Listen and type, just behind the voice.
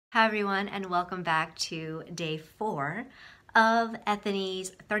Hi everyone, and welcome back to day 4 of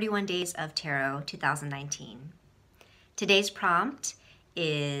Ethany's 31 Days of Tarot 2019. Today's prompt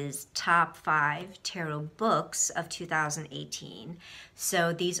is top 5 tarot books of 2018.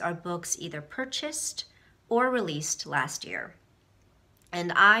 So these are books either purchased or released last year.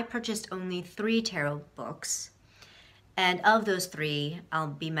 And I purchased only 3 tarot books. And of those 3, I'll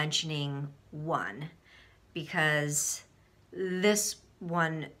be mentioning one because this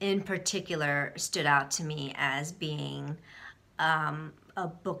one in particular stood out to me as being a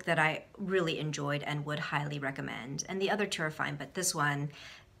book that I really enjoyed and would highly recommend. And the other two are fine, but this one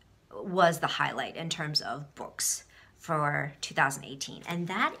was the highlight in terms of books for 2018. And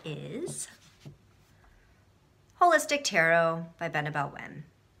that is Holistic Tarot by Benebell.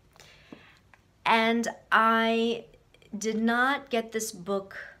 And I did not get this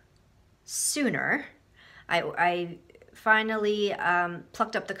book sooner. I finally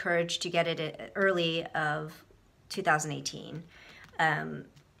plucked up the courage to get it early of 2018. But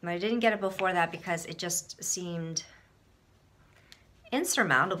I didn't get it before that because it just seemed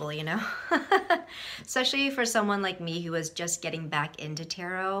insurmountable, you know? Especially for someone like me who was just getting back into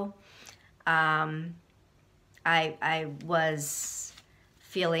tarot. I was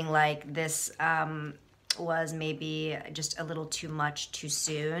feeling like this was maybe just a little too much too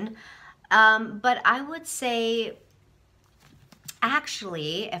soon. But I would say,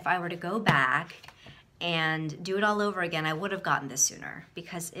 actually, if I were to go back and do it all over again, I would have gotten this sooner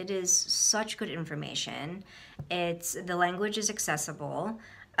because it is such good information. The language is accessible,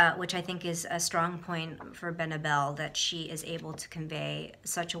 which I think is a strong point for Benebell, that she is able to convey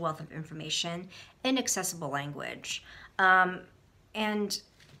such a wealth of information in accessible language. And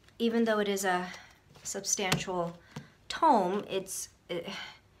even though it is a substantial tome, it's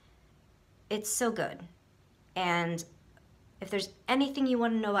so good. And if there's anything you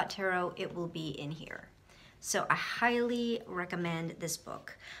want to know about tarot, it will be in here. So I highly recommend this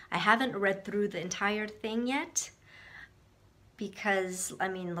book. I haven't read through the entire thing yet because, I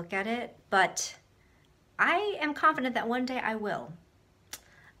mean, look at it, but I am confident that one day I will.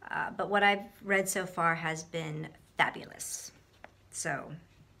 But what I've read so far has been fabulous. So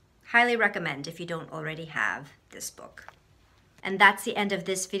highly recommend if you don't already have this book. And that's the end of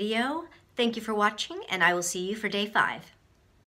this video. Thank you for watching, and I will see you for day 5.